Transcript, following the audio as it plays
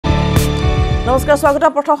নমস্কাৰ স্বাগত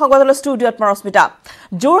প্ৰথম সংবাদলৈ ষ্টুডিঅত মৰস্মিতা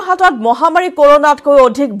যোৰহাটত মহামাৰী কৰোনাতকৈ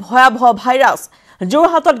অধিক ভয়াবহ ভাইৰাছ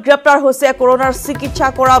যোৰহাটত গ্ৰেপ্তাৰ হৈছে কৰোনাৰ চিকিৎসা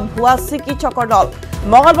কৰা ভুৱা চিকিৎসকৰ দল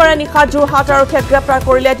মঙলবাৰে নিশা যোৰহাট আৰক্ষীয়ে গ্ৰেপ্তাৰ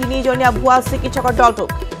কৰিলে তিনিজনীয়া ভুৱা চিকিৎসকৰ দলটোক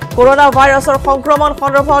কৰোনা ভাইৰাছৰ সংক্ৰমণ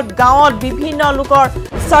সন্দৰ্ভত গাঁৱত বিভিন্ন লোকৰ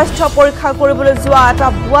স্বাস্থ্য পৰীক্ষা কৰিবলৈ যোৱা এটা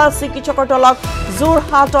ভুৱা চিকিৎসকৰ দলক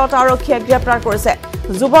যোৰহাটত আৰক্ষীয়ে গ্ৰেপ্তাৰ কৰিছে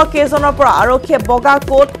যুৱক কেইজনৰ পৰা আৰক্ষীয়ে বগা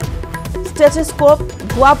কোট ষ্টেথোস্কোপ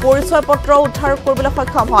ভুৱা পৰিচয় পত্ৰ উদ্ধাৰ কৰিবলৈ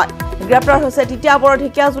সক্ষম হয় গ্ৰেপ্তাৰ হৈছে তিতিয়াবৰ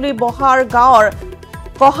ঢেকিয়াজুলি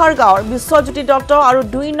কহাৰ গাঁৱৰ বিশ্বজ্যোতি দত্ত আৰু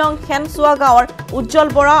 2 নং খেনচুৱা গাঁৱৰ উজ্জ্বল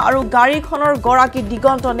বৰা আৰু গাড়ীখনৰ গৰাকী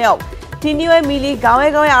দিগন্ত নেওক তিনিওৱে মিলি গাঁৱে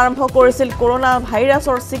গাঁৱে আৰম্ভ কৰিছিল কৰোনা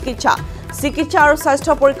ভাইৰাছৰ চিকিৎসা আৰু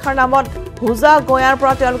স্বাস্থ্য পৰীক্ষাৰ নামত হুজা গয়াৰ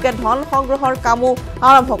পৰা তেওঁলোকে ধন সংগ্ৰহৰ কামো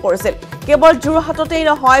আৰম্ভ কৰিছিল কেৱল যোৰহাটতেই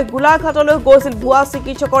নহয় গোলাঘাটলৈ গৈছিল ভুৱা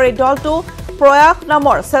চিকিৎসকৰ এই দলটো প্ৰয়াস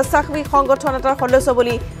নামৰ স্বেচ্ছাসেৱী সংগঠন এটাৰ সদস্য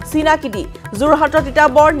বুলি চিনাকি দি যোৰহাটৰ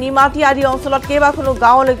তিতাবৰ নিমাটি আদি অঞ্চলত কেইবাখনো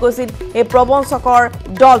গাঁৱলৈ গৈছিল এই প্ৰবঞ্চকৰ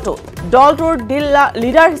দলটোৰ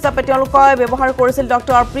লিডাৰ হিচাপে তেওঁলোকে ব্যৱহাৰ কৰিছিল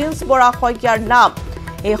ডক্টৰ প্ৰিন্স বৰা শইকীয়াৰ নাম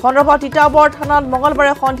এই সন্দৰ্ভত তিতাবৰ থানাত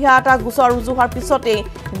মঙলবাৰে সন্ধিয়া এটা গোচৰ ৰুজু হোৱাৰ পিছতে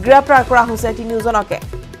গ্ৰেপ্তাৰ কৰা হৈছে তিনিজনকে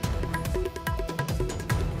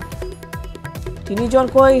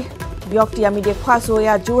তিনিজনকৈ ব্যক্তি আমি দেখুৱাইছো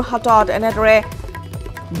এয়া যোৰহাটত এনেদৰে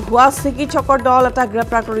ভুৱা চিকিৎসকৰ দল এটা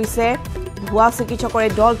গ্ৰেপ্তাৰ কৰিছে ভুৱা চিকিৎসকৰ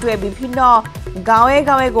এই দলটোৱে বিভিন্ন গাঁৱে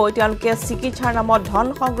গাঁৱে গৈ তেওঁলোকে চিকিৎসাৰ নামত ধন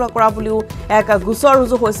সংগ্ৰহ কৰা বুলিও এক গোচৰ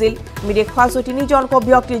ৰুজু হৈছিল আমি দেখুৱাইছো তিনিজনকৈ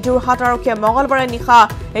ব্যক্তি যোৰহাট আৰক্ষীয়ে মঙলবাৰে নিশা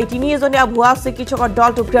এই তিনিজনীয়া ভুৱা চিকিৎসকৰ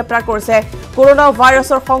দলটোক গ্ৰেপ্তাৰ কৰিছে কৰোনা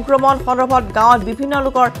ভাইৰাছৰ সংক্ৰমণ সন্দৰ্ভত গাঁৱত বিভিন্ন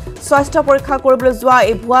লোকৰ স্বাস্থ্য পৰীক্ষা কৰিবলৈ যোৱা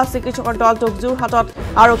এই ভুৱা চিকিৎসকৰ দলটোক যোৰহাটত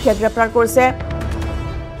আৰক্ষীয়ে গ্ৰেপ্তাৰ কৰিছে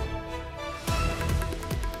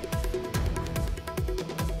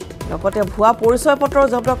লগতে ভুৱা পৰিচয় পত্ৰ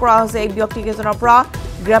জব্দ কৰা হৈছে এই ব্যক্তিকেইজনৰ পৰা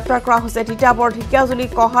গ্ৰেপ্তাৰ কৰা হৈছে তিতাবৰ ঢেকিয়াজুলি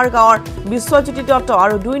কহাৰ গাঁৱৰ বিশ্বজ্যোতি দত্ত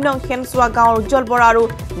আৰু 2 নং খেনচুৱা গাঁৱৰ উজ্জ্বল বৰা আৰু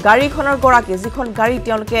গাড়ীখনৰ গৰাকী যিখন গাড়ী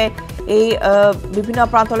তেওঁলোকে এই বিভিন্ন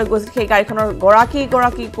প্ৰান্তলৈ গৈছিল সেই গাড়ীখনৰ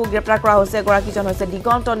গৰাকীকো গ্ৰেপ্তাৰ কৰা হৈছে গৰাকীজন হৈছে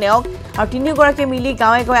দিগন্ত নেওক আৰু তিনিগৰাকী মিলি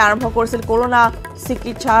গাঁৱে গাঁৱে আৰম্ভ কৰিছিল কৰোনা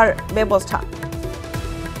চিকিৎসাৰ ব্যৱস্থা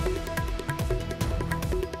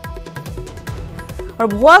আৰু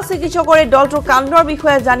ভুৱা চিকিৎসকৰ এই দলটোৰ কাণ্ডৰ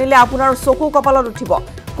বিষয়ে জানিলে আপোনাৰ চকু কপালত উঠিব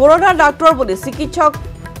কৰোনাৰ ডাক্তৰ বুলি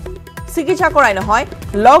চিকিৎসা কৰাই নহয়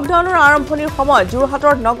লকডাউনৰ আৰম্ভণিৰ সময়ত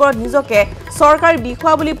যোৰহাটৰ নগৰত নিজকে চৰকাৰী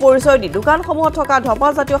বিষয়া বুলি পৰিচয় দি দোকানসমূহত থকা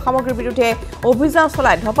ধপাল জাতীয় সামগ্ৰীৰ বিৰুদ্ধে অভিযান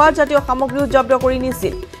চলাই ধপাল জাতীয় সামগ্ৰীও জব্দ কৰি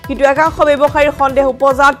নিছিল কিন্তু একাংশ ব্যৱসায়ীৰ সন্দেহ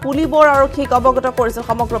উপজাত পুলিবৰ আৰক্ষীক অৱগত কৰিছিল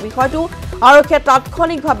সমগ্ৰ বিষয়টো আৰক্ষীয়ে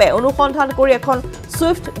তাৎক্ষণিকভাৱে অনুসন্ধান কৰি এখন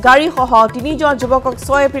সুইফট গাড়ীসহ 3জন যুৱকক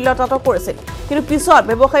 6 এপ্ৰিলত আটক কৰিছিল কিন্তু পিছত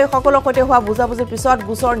ব্যৱসায়ীসকলৰ সৈতে হোৱা বুজাবুজিৰ পিছত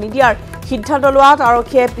গোচৰ নিদিয়াৰ সিদ্ধান্ত লোৱাত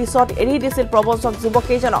আৰক্ষীয়ে পিছত এৰি দিছিল প্ৰবঞ্চক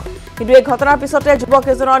যুৱককেইজনক কিন্তু এই ঘটনাৰ পিছতে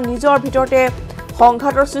যুৱককেইজনৰ নিজৰ ভিতৰতে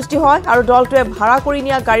সংঘাতৰ সৃষ্টি হয় আৰু দলটোৱে ভাড়া কৰি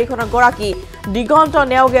নিয়া গাড়ীখনৰ গৰাকী দিগন্ত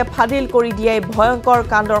নেওগে ফাদিল কৰি দিয়ে ভয়ংকৰ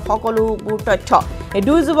কাণ্ডৰ সকলোবোৰ তথ্য এই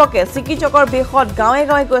দুই যুৱকে চিকিৎসকৰ বেশত গাঁৱে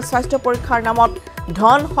গাঁৱে গৈ স্বাস্থ্য পৰীক্ষাৰ নামত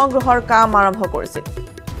ধন সংগ্ৰহৰ কাম আৰম্ভ কৰিছিল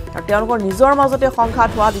আৰু তেওঁলোকৰ নিজৰ মাজতে সংঘাত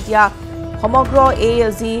হোৱা তেতিয়া সমগ্ৰ এই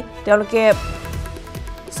যি তেওঁলোকে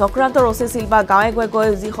চক্ৰান্ত ৰচিছিল বা গাঁৱে গাঁৱে গৈ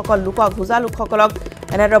যিসকল হুজা লোকসকলক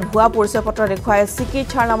এনেদৰে ভুৱা পৰিচয় পত্ৰ দেখুৱাই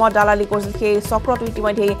চিকিৎসাৰ নামত দালালি কৰিছিল সেই চক্ৰটো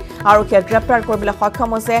ইতিমধ্যেই আৰক্ষীয়ে গ্ৰেপ্তাৰ কৰিবলৈ সক্ষম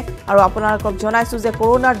হৈছে আৰু আপোনালোকক জনাইছো যে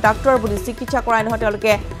কৰোনাৰ ডাক্তৰ বুলি চিকিৎসা কৰাই নহয়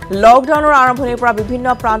তেওঁলোকে লকডাউনৰ আৰম্ভণিৰ পৰা বিভিন্ন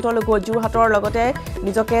প্ৰান্তলৈ গৈ যোৰহাটৰ লগতে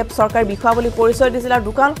নিজকে চৰকাৰী বিষয়া বুলি পৰিচয় দিছিল আৰু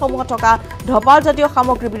দোকানসমূহত থকা ধপাল জাতীয়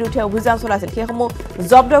সামগ্ৰীৰ বিৰুদ্ধে অভিযান চলাইছিল সেইসমূহ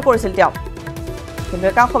জব্দ কৰিছিল তেওঁ কিন্তু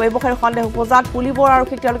একাংশ ব্যৱসায়ীৰ সন্দেহ উপজাত পুলিবৰ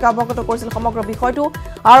আৰক্ষীক তেওঁলোকে অৱগত কৰিছিল সমগ্ৰ বিষয়টো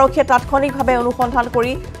আৰক্ষীয়ে তাৎক্ষণিকভাৱে অনুসন্ধান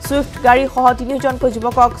কৰি সুইফট গাড়ীসহ 3জনকৈ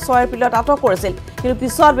যুৱকক 6 এপ্ৰিলত আটক কৰিছিল কিন্তু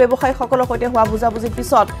পিছত ব্যৱসায়ীসকলৰ সৈতে হোৱা বুজাবুজিৰ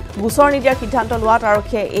পিছত গোচৰ নিদিয়াৰ সিদ্ধান্ত লোৱাত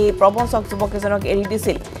আৰক্ষীয়ে এই প্ৰবঞ্চক যুৱককেইজনক এৰি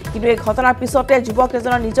দিছিল কিন্তু এই ঘটনাৰ পিছতে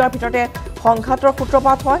যুৱককেইজনৰ নিজৰ ভিতৰতে সংঘাতৰ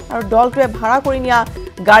সূত্ৰপাত হয় আৰু দলটোৱে ভাড়া কৰি নিয়া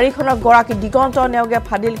গাড়ীখনৰ গৰাকী দিগন্ত নেওগে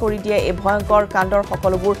ফাদিল কৰি দিয়ে এই ভয়ংকৰ কাণ্ডৰ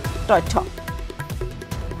সকলোবোৰ তথ্য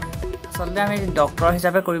আসলে আমি ডক্টৰ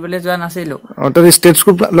হিচাপে কৰিবলৈ যোৱা নাছিলো তো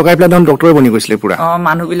ষ্টেথস্কোপ লগাই পেলাই ধন ডক্টৰে বনি গৈছিলে পুৰা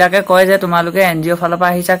মানুহবিলাকে কয় যে তোমালোকে এনজিও ফালৰ পৰা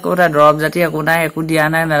আহিছা কোটা ড্ৰপ জাতি একো নাই একো দিয়া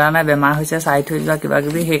নাই মেলা নাই বেমাৰ হৈছে চাই থৈ যোৱা কিবা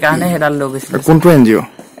কিবি সেইকাৰণে হেডাল লৈ গৈছিল কোনটো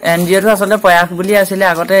এনজিওটো আসলে প্ৰয়াস বুলি আছিলে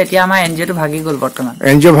আগতে এতিয়া আমাৰ এনজিওটো ভাগি গ'ল বৰ্তমান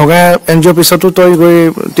এনজিও ভগা এনজিও পিছতো তই গৈ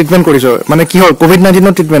ট্ৰিটমেন্ট কৰিছ মানে কি হ'ল কোভিড-19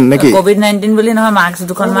 ৰ ট্ৰিটমেন্ট নেকি কোভিড-19 বুলি নহয় মাস্ক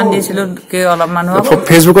দুখনমান দিছিলো কি অলপ মানুহক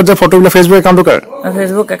ফেসবুকত যে ফটোবিলাক ফেসবুক একাউণ্টটো কাৰ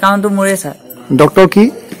ফেসবুক একাউণ্টটো মোৰে স্যাৰ ডক্টৰ কি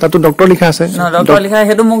তাতো ডক্টৰ লিখা আছে ন ডক্টৰ লিখা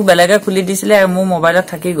হেতু মোক বেলেগে খুলি দিছিলে মোৰ মোবাইলত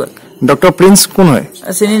থাকি গ'ল ডক্টৰ প্ৰিন্স কোন হয়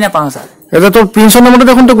চিনি নাপাও স্যাৰ এটা তোৰ পেনশন নামতে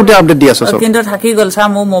দেখোন তো গুটে আপডেট দি আছ সব কিন্তু থাকি গল ছা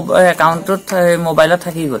মো একাউন্টত মোবাইলত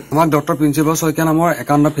থাকি গল আমাৰ ডক্টৰ প্ৰিন্সিপাল শইকীয়া নামৰ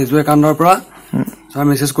একাউণ্ট ফেসবুক একাউণ্টৰ পৰা স্যাৰ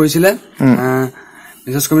মেছেজ কৰিছিলে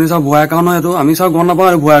মেছেজ কৰি স্যাৰ ভুৱা একাউণ্ট হয় এটো আমি স্যাৰ গম নাপাওঁ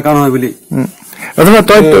আৰু ভুৱা একাউণ্ট হয় বুলি অথবা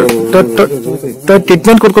তই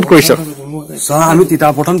ট্ৰিটমেন্ট ক'ত কৰিছ স্যাৰ আমি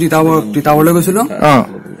প্ৰথম তিতাবৰলৈ গৈছিলো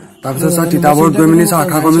তাৰপিছত স্যাৰ তিতাবৰত গৈ মিনি স্যাৰ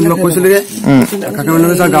আশা কৰ্মীক লগ কৰিছিলেগে আশা কৰ্মীক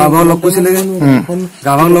লগ স্যাৰ গাঁৱৰ লগ কৰিছিলেগে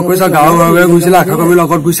গাঁৱৰ লগ কৰি স্যাৰ গাঁৱৰ ঘৰে গৈছিলে আশা কৰ্মীৰ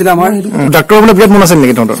লগত গৈছিলে আমাৰ ডাক্তৰ বলে বিৰাট মন আছে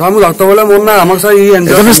নেকি তহঁতৰ স্যাৰ মোৰ ডাক্তৰ বলে মন নাই আমাক স্যাৰ ই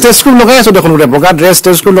এজন ষ্টেথস্কোপ লগাই আছো দেখোন বগা ড্ৰেছ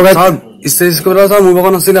ষ্টেথস্কোপ লগাই স্যাৰ ষ্টেথস্কোপ স্যাৰ মোৰ বগা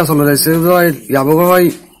নাছিলে আচলতে ইয়াবগৰ হয়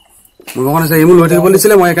মোৰ বগা নাছিলে এমুল হৈ থাকিব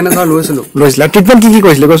দিছিলে মই একাৰণে স্যাৰ লৈছিলো ট্ৰিটমেন্ট কি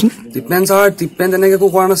কৰিছিলে কচোন ট্ৰিটমেন্ট স্যাৰ ট্ৰিটমেন্ট এনেকে একো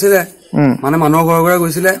কৰা নাছিলে মানে মানুহৰ ঘৰে ঘৰে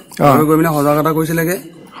গৈছিলে ঘৰে গৈ মিনি সজাগতা কৰিছিলেগে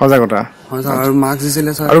সজাগতা হয় স্যাৰ আৰু মাস্ক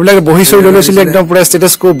দিছিলে স্যাৰ আৰু বিলাক বহি চৈ লৈ লৈছিলে একদম পুৰা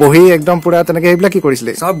ষ্টেথস্কোপ বহি একদম পুৰা তেনেকে এইবিলাক কি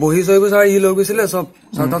কৰিছিলে স্যাৰ বহি চৈব স্যাৰ ই লৈ গৈছিলে চব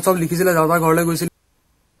সব লিখিছিলে যাওঁতা ঘৰলৈ গৈছিলে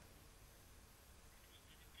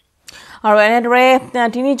আৰু এনেদৰে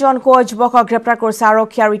তিনিজনকৈ যুৱকক গ্ৰেপ্তাৰ কৰিছে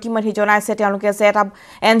আৰক্ষীয়ে আৰু ইতিমধ্যে জনাইছে তেওঁলোকে যে এটা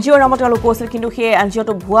এনজিঅ'ৰ নামত তেওঁলোক কৈছিল কিন্তু সেই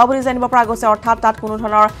এনজিঅ'টো ভুৱা বুলি জানিব পৰা গৈছে অৰ্থাৎ তাত কোনো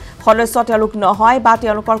ধৰণৰ সদস্য তেওঁলোক নহয় বা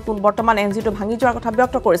তেওঁলোকৰ বৰ্তমান এনজিঅ'টো ভাঙি যোৱাৰ কথা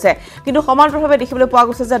ব্যক্ত কৰিছে কিন্তু সমান্তৰালভাৱে দেখিবলৈ পোৱা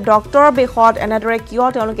গৈছে যে ডক্টৰ বেশত এনেদৰে কিয়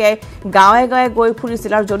তেওঁলোকে গাঁৱে গাঁৱে গৈ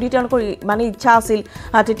ফুৰিছিল আৰু যদি তেওঁলোকৰ মানে ইচ্ছা আছিল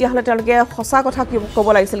তেতিয়াহ'লে তেওঁলোকে সঁচা কথা ক'ব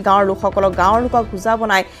লাগিছিল গাঁৱৰ লোকসকলক গাঁৱৰ লোকক বুজা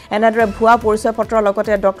বনাই এনেদৰে ভুৱা পৰিচয় পত্ৰৰ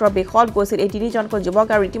লগতে ডক্টৰ বেশত গৈছিল এই তিনিজনকৈ যুৱক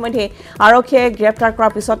আৰু ইতিমধ্যে আৰক্ষীয়ে গ্ৰেপ্তাৰ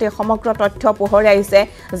কৰাৰ পিছতে সমগ্ৰ তথ্য পোহৰে আহিছে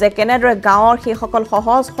যে কেনেদৰে গাঁৱৰ সেইসকল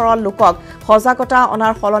সহজ সৰল লোকক সজাগতা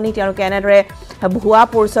অনাৰ সলনি তেওঁলোকে এনেদৰে ভুৱা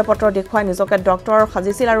পৰিচয় পত্ৰ দেখুৱাই নিজকে ডক্টৰ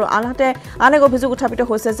সাজিছিল আৰু আনহাতে আন এক অভিযোগ উত্থাপিত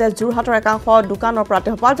হৈছে যে যোৰহাটৰ একাংশ দোকানৰ পৰা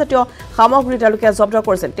তেহপালজাতীয় সামগ্ৰী তেওঁলোকে জব্দ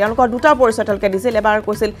কৰিছিল তেওঁলোকৰ দুটা পৰিচয় তেওঁলোকে দিছিল এবাৰ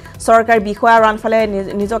কৈছিল চৰকাৰী বিষয়া আৰু আনফালে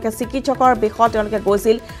নিজকে চিকিৎসকৰ বেশত তেওঁলোকে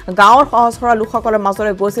গৈছিল গাঁৱৰ সহজ সৰল লোকসকলৰ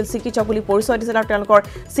মাজলৈ গৈছিল চিকিৎসক বুলি পৰিচয় দিছিল আৰু তেওঁলোকৰ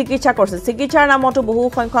চিকিৎসা কৰিছিল চিকিৎসাৰ নামতো বহু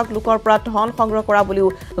সংখ্যক লোকৰ পৰা ধন সংগ্ৰহ কৰা বুলিও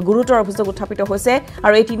গুৰুতৰ অভিযোগ উত্থাপিত হৈছে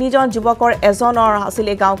আৰু এই তিনিজন যুৱকৰ এজনৰ আছিল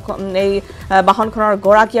এই গাঁওখন এই বাহনখনৰ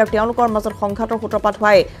গৰাকী আৰু তেওঁলোকৰ মাজত সংঘাতৰ সূত্ৰপাত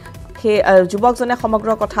হোৱাই সেই যুৱকজনে সমগ্ৰ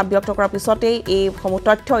কথা ব্যক্ত কৰাৰ পিছতেই এই সমূহ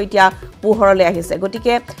তথ্য এতিয়া পোহৰলৈ আহিছে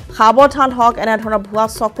গতিকে সাৱধান হওক এনেধৰণৰ ভুৱা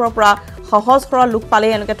চক্ৰৰ পৰা সহজ সৰল লোক পালে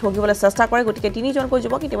এনেকৈ ঠগিবলৈ চেষ্টা কৰে গতিকে তিনিজনকৈ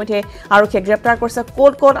যুৱক ইতিমধ্যে আৰক্ষীয়ে গ্ৰেপ্তাৰ কৰিছে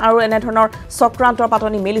ক'ত আৰু এনেধৰণৰ চক্ৰান্তৰ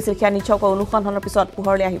পাতনি মেলিছিল সেয়া নিশ্চয়কৈ অনুসন্ধানৰ পিছত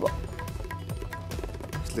পোহৰলৈ আহিব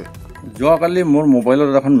যোৱাকালি মোৰ মোবাইলত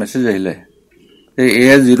এখন মেছেজ আহিলে এই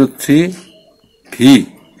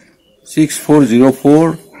AS03V6404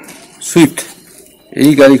 ছুইফ্ট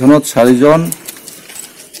এই গাড়ীখনত 4জন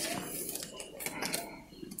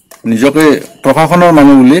নিজকে প্ৰশাসনৰ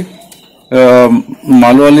মানুহ বুলি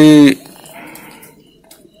মালুৱালী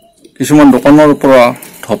কিছুমান দোকানৰ পৰা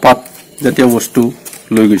ধপাত জাতীয় বস্তু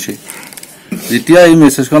লৈ গৈছে যেতিয়া এই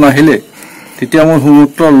মেছেজখন আহিলে তেতিয়া মই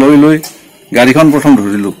সুমুত্ৰ লৈ গাড়ীখন প্ৰথম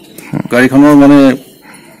ধৰিলোঁ গাড়ীখনৰ মানে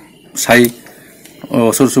চাই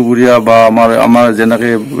ওচৰ চুবুৰীয়া বা আমাৰ যেনেকে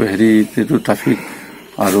হেৰি ট্ৰাফিক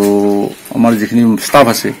আৰু আমাৰ যিখিনি ষ্টাফ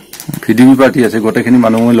আছে ভিডিপি পাৰ্টি আছে গোটেইখিনি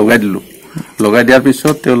মানুহ মই লগাই দিলোঁ লগাই দিয়াৰ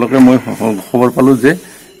পিছত তেওঁলোকে মই খবৰ পালোঁ যে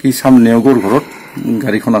কি চাম নেওগৰ ঘৰত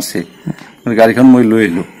গাড়ীখন আছে গাড়ীখন মই লৈ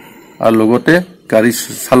আহিলোঁ আৰু লগতে গাড়ী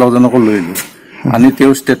চালকজনকো লৈ আহিলোঁ আনি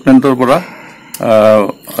তেওঁ ষ্টেটমেণ্টৰ পৰা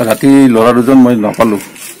ৰাতি ল'ৰা দুজন মই নাপালোঁ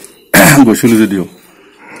গৈছিলোঁ যদিও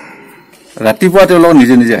ৰাতিপুৱা তেওঁলোক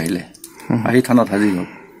নিজে নিজে আহিলে আহি থানাত হাজিৰ হ'ল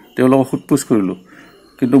তেওঁলোকক সোধপোছ কৰিলোঁ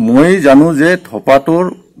কিন্তু মই জানো যে ধপাটোৰ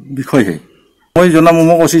বিষয়ে মই জনা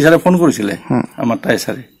মোক অচি ছাৰে ফোন কৰিছিলে আমাৰ তাই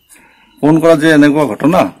ছাৰে ফোন কৰা যে এনেকুৱা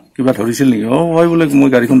ঘটনা কিবা ধৰিছিল নেকি হয় বোলে মই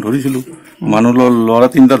গাড়ীখন ধৰিছিলোঁ মানুহ ল'ৰা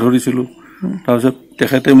 3টা ধৰিছিলোঁ তাৰপিছত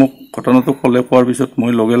তেখেতে মোক ঘটনাটো কোৱাৰ পিছত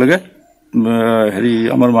মই লগে লগে হেৰি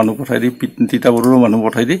আমাৰ মানুহ পঠাই দি তিতাবৰৰ মানুহ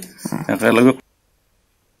পঠাই দি একেলগে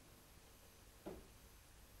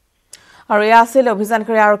আৰু এয়া আছিল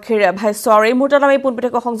অভিযানকাৰী আৰক্ষীৰ ভাষ্য এই মুহূৰ্তত আমি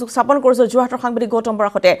পোনপটীয়াকৈ সংযোগ স্থাপন কৰিছোঁ যোৰহাটৰ সাংবাদিক গৌতম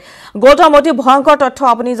বৰাৰ সৈতে গৌতম অতি ভয়ংকৰ তথ্য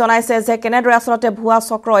আপুনি জনাইছে যে কেনেদৰে আচলতে ভুৱা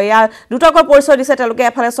চক্ৰ এয়া দুটাকৈ পৰিচয় দিছে তেওঁলোকে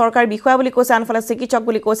এফালে চৰকাৰী বিষয়া বুলি কৈছে আনফালে চিকিৎসক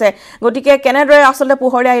বুলি কৈছে গতিকে কেনেদৰে আচলতে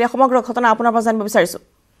পোহৰলৈ আহিলে সমগ্ৰ ঘটনা আপোনাৰ পৰা জানিব বিচাৰিছোঁ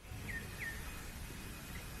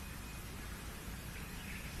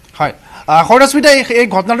হয় সৰস্মিতা এই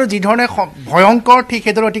ঘটনাটো যি ধৰণে ভয়ংকৰ ঠিক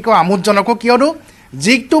সেইদৰে অতিকৈ আমোদজনকো কিয়নো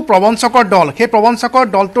যিটো প্ৰবঞ্চকৰ দল সেই প্ৰবঞ্চকৰ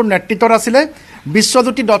দলটোৰ নেতৃত্বত আছিলে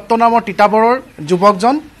বিশ্বজ্যোতি দত্ত নামৰ তিতাবৰৰ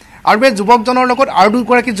যুৱকজন আৰু এই যুৱকজনৰ লগত আৰু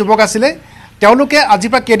দুগৰাকী যুৱক আছিলে তেওঁলোকে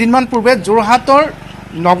আজিৰ পৰা কেইদিনমান পূৰ্বে যোৰহাটৰ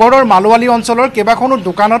নগৰৰ মালুৱালী অঞ্চলৰ কেইবাখনো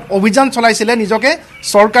দোকানত অভিযান চলাইছিলে নিজকে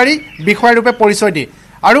চৰকাৰী বিষয়াৰূপে পৰিচয় দি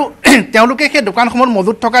আৰু তেওঁলোকে সেই দোকানসমূহত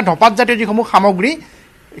মজুত থকা ধপাত জাতীয় যিসমূহ সামগ্ৰী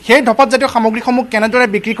সেই ধপাতজাতীয় সামগ্ৰীসমূহ কেনেদৰে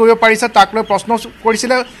বিক্ৰী কৰিব পাৰিছে তাক লৈ প্ৰশ্ন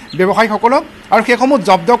কৰিছিলে ব্যৱসায়ীসকলক আৰু সেইসমূহ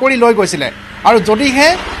জব্দ কৰি লৈ গৈছিলে আৰু যদিহে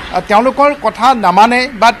তেওঁলোকৰ কথা নামানে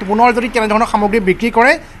বা পুনৰ যদি তেনেধৰণৰ সামগ্ৰী বিক্ৰী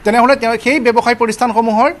কৰে তেনেহ'লে সেই ব্যৱসায়ী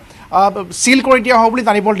প্ৰতিষ্ঠানসমূহৰ সিল কৰি দিয়া হ'ব বুলি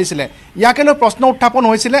জানিবলৈ দিছিলে ইয়াকে লৈ প্ৰশ্ন উত্থাপন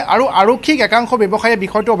হৈছিলে আৰু আৰক্ষীক একাংশ ব্যৱসায়ীয়ে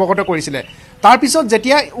বিষয়টো অৱগত কৰিছিলে তাৰপিছত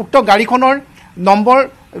যেতিয়া উক্ত গাড়ীখনৰ নম্বৰ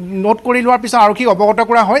নোট কৰি লোৱাৰ পিছত আৰক্ষীক অৱগত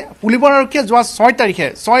কৰা হয় পুলিবৰ আৰক্ষীয়ে যোৱা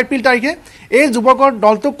 6 এপ্ৰিল তাৰিখে এই যুৱকৰ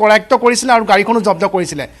দলটোক কৰায়ত্ব কৰিছিলে আৰু গাড়ীখনো জব্দ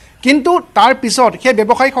কৰিছিলে কিন্তু তাৰ পিছত সেই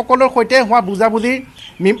ব্যৱসায়ীসকলৰ সৈতে হোৱা বুজাবুজিৰ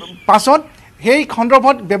পাছত সেই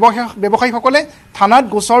সন্দৰ্ভত ব্যৱসায়ীসকলে থানাত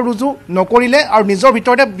গোচৰ ৰুজু নকৰিলে আৰু নিজৰ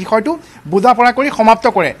ভিতৰতে বিষয়টো বুজা পৰা কৰি সমাপ্ত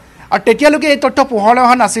কৰে আৰু তেতিয়ালৈকে এই তথ্য পোহৰলৈ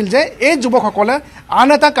অহা নাছিল যে এই যুৱকসকলে আন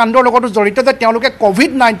এটা কাণ্ডৰ লগতো জড়িত যে তেওঁলোকে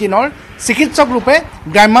কোভিড-19ৰ চিকিৎসক ৰূপে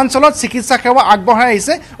গ্ৰাম্যাঞ্চলত চিকিৎসা সেৱা আগবঢ়াই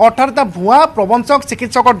আহিছে অৰ্থাৎ এটা ভুৱা প্ৰবঞ্চক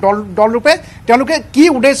চিকিৎসকৰ দল ৰূপে তেওঁলোকে কি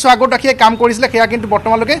উদ্দেশ্য আগত ৰাখি কাম কৰিছিলে সেয়া কিন্তু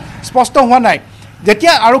বৰ্তমানলৈকে স্পষ্ট হোৱা নাই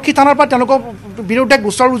যেতিয়া আৰক্ষী থানাৰ পৰা তেওঁলোকৰ বিৰুদ্ধে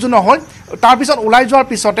গোচৰ ৰুজু নহ'ল তাৰপিছত ওলাই যোৱাৰ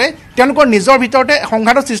পিছতে তেওঁলোকৰ নিজৰ ভিতৰতে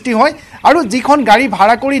সংঘাতৰ সৃষ্টি হয় আৰু যিখন গাড়ী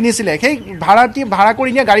ভাড়া কৰি নিছিলে সেই ভাড়া কৰি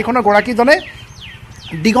নিয়া গাড়ীখনৰ গৰাকীজনে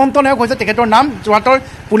দিগন্ত নায়ক হৈছে তেখেতৰ নাম যোৰহাটৰ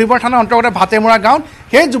পুলিবৰ থানাৰ অন্তৰ্গত ভাতেমৰা গাঁৱত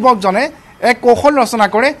সেই যুৱকজনে এক কৌশল ৰচনা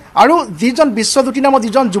কৰে আৰু যিজন বিশ্বজ্যোতি নামৰ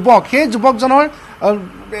যিজন যুৱক সেই যুৱকজনৰ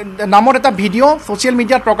নামত এটা ভিডিঅ' ছ'চিয়েল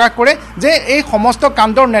মিডিয়াত প্ৰকাশ কৰে যে এই সমস্ত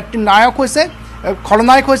কাণ্ডৰ নায়ক হৈছে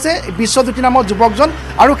খলনায়ক হৈছে বিশ্বজ্যোতি নামৰ যুৱকজন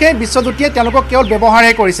আৰু সেই বিশ্বজ্যোতিয়ে তেওঁলোকক কেৱল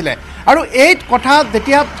ব্যৱহাৰহে কৰিছিলে আৰু এই কথা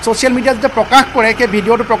যেতিয়া ছ'চিয়েল মিডিয়াত যেতিয়া প্ৰকাশ কৰে সেই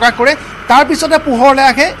ভিডিঅ'টো প্ৰকাশ কৰে তাৰপিছতে পোহৰলৈ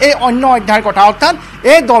আহে এই অন্য অধ্যায়ৰ কথা অৰ্থাৎ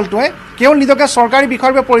এই দলটোৱে কেৱল নিজকে চৰকাৰী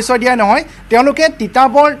বিষয়ৰূপে পৰিচয় দিয়া নহয় তেওঁলোকে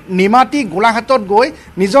তিতাবৰ নিমাতী গোলাঘাটত গৈ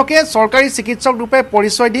নিজকে চৰকাৰী চিকিৎসক ৰূপে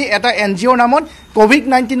পৰিচয় দি এটা NGOৰ নামত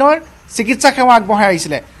কোভিড-19ৰ চিকিৎসা সেৱা আগবঢ়াই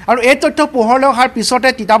আহিছিলে আৰু এই তথ্য পোহৰলৈ অহাৰ পিছতে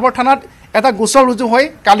তিতাবৰ থানাত এটা গোচৰ ৰুজু হৈ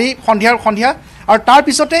কালি সন্ধিয়া আৰু তাৰ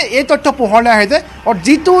পিছতে এই তথ্য পোহৰলৈ আহে যে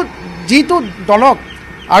যিটো দলক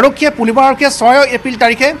আৰক্ষীয়ে পুলিবৰ আৰক্ষীয়ে 6 এপ্ৰিল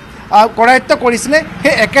তাৰিখে কৰায়ত্ব কৰিছিলে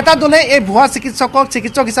সেই একেটা দলে এই ভুৱা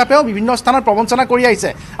চিকিৎসক হিচাপেও বিভিন্ন স্থানত প্ৰবঞ্চনা কৰি আহিছে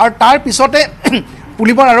আৰু তাৰ পিছতে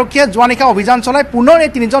পুলিবৰ আৰক্ষীয়ে যোৱা নিশা অভিযান চলাই পুনৰ এই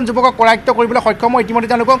 3জন যুৱকক কৰায়ত্ব কৰিবলৈ সক্ষম হয়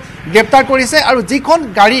ইতিমধ্যে তেওঁলোকক গ্ৰেপ্তাৰ কৰিছে আৰু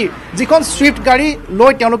যিখন ছুইফ্ট গাড়ী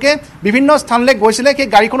লৈ তেওঁলোকে বিভিন্ন স্থানলৈ গৈছিলে সেই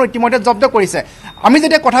গাড়ীখনো ইতিমধ্যে জব্দ কৰিছে আমি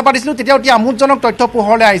যেতিয়া কথা পাতিছিলোঁ তেতিয়া অতি আমোদজনক তথ্য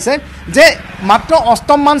পোহৰলৈ আহিছে যে মাত্ৰ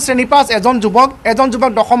 8ম মান শ্ৰেণীৰ পাছ এজন যুৱক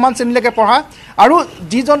 10ম মান শ্ৰেণীলৈকে পঢ়া আৰু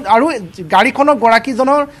গাড়ীখনৰ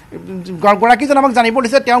গৰাকীজন আমাক জানিব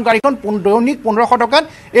দিছে তেওঁ গাড়ীখন দৈনিক 1500 টকাত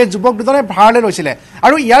এই যুৱক দুজনে ভাড়ালৈ লৈছিলে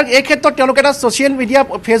আৰু এই ক্ষেত্ৰত তেওঁলোকে এটা ছ'চিয়েল মিডিয়া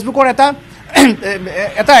ফেচবুকৰ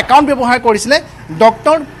এটা একাউণ্ট ব্যৱহাৰ কৰিছিলে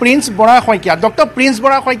ডক্টৰ প্ৰিন্স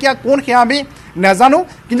বৰা শইকীয়া কোন সেয়া আমি নাজানো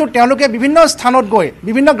কিন্তু তেওঁলোকে বিভিন্ন স্থানত গৈ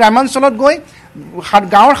বিভিন্ন গ্ৰামাঞ্চলত গৈ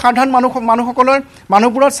গাঁৱৰ সাধাৰণ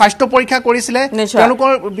মানুহবোৰৰ স্বাস্থ্য পৰীক্ষা কৰিছিলে তেওঁলোকৰ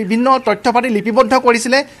বিভিন্ন তথ্য পাতি লিপিবদ্ধ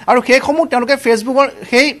কৰিছিলে আৰু সেইসমূহ তেওঁলোকে ফেচবুকৰ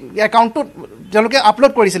সেই একাউণ্টটোত তেওঁলোকে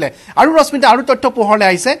আপলোড কৰিছিলে আৰু ৰশ্মিতা আৰু তথ্য পোহৰলৈ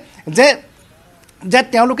আহিছে যে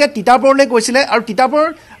তেওঁলোকে তিতাবৰলৈ গৈছিলে আৰু তিতাবৰ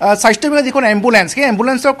স্বাস্থ্য বিভাগৰ যিখন এম্বুলেঞ্চ সেই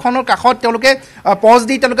এম্বুলেঞ্চখনৰ কাষত তেওঁলোকে পজ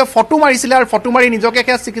দি তেওঁলোকে ফটো মাৰিছিলে আৰু ফটো মাৰি নিজকে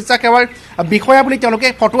সেই চিকিৎসা সেৱাৰ বিষয়া বুলি তেওঁলোকে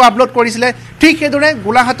ফটো আপলোড কৰিছিলে ঠিক সেইদৰে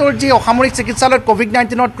গোলাঘাটৰ যি অসামৰিক চিকিৎসালয়ত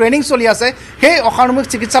কোভিড-19ৰ ট্ৰেইনিং চলি আছে সেই অসামৰিক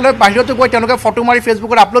চিকিৎসালয়ৰ বাহিৰতো গৈ তেওঁলোকে ফটো মাৰি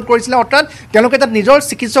ফেচবুকত আপলোড কৰিছিলে অৰ্থাৎ তেওঁলোকে তাত নিজৰ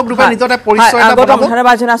চিকিৎসক ৰূপে নিজৰ এটা পৰিচয় এটা বনাব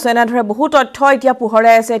ধন্যবাদ জনাইছো এনেদৰে বহু তথ্য এতিয়া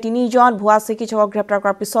পোহৰাই আছে 3জন ভুৱা চিকিৎসকক গ্ৰেপ্তাৰ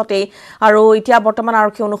কৰাৰ পিছতেই আৰু এতিয়া বৰ্তমান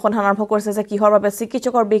আৰক্ষী অনুসন্ধান আৰম্ভ কৰিছে যে কিহৰ বাবে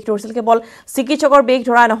চিকিৎসকৰ বেগ ধৰিছিল কেৱল চিকিৎসকৰ বেগ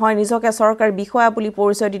ধৰা নহয় নিজকে চৰকাৰী বিষয়া বুলি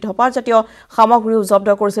পৰিচয় দি ধপাতজাতীয় সামগ্ৰীও জব্দ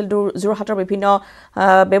কৰিছিল যোৰহাটৰ বিভিন্ন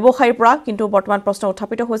ব্যৱসায়ীৰ পৰা কিন্তু বৰ্তমান প্ৰশ্ন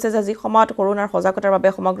উত্থাপিত হৈছে যে যি সময়ত কৰোনাৰ সজাগতাৰ বাবে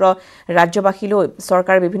সমগ্ৰ ৰাজ্যবাসীলৈ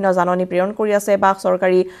চৰকাৰে বিভিন্ন জাননী প্ৰেৰণ কৰি আছে বা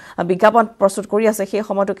চৰকাৰী বিজ্ঞাপন প্ৰস্তুত কৰি আছে সেই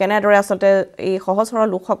সময়টো কেনেদৰে আচলতে এই সহজ সৰল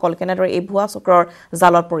লোকসকল কেনেদৰে এই ভুৱা চক্ৰৰ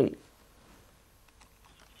জালত পৰিল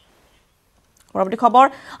পৰৱৰ্তী খবৰ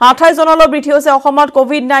 28 জনলৈ বৃদ্ধি হৈছে অসমত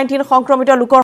কোভিড-19 সংক্ৰমিত লোকৰ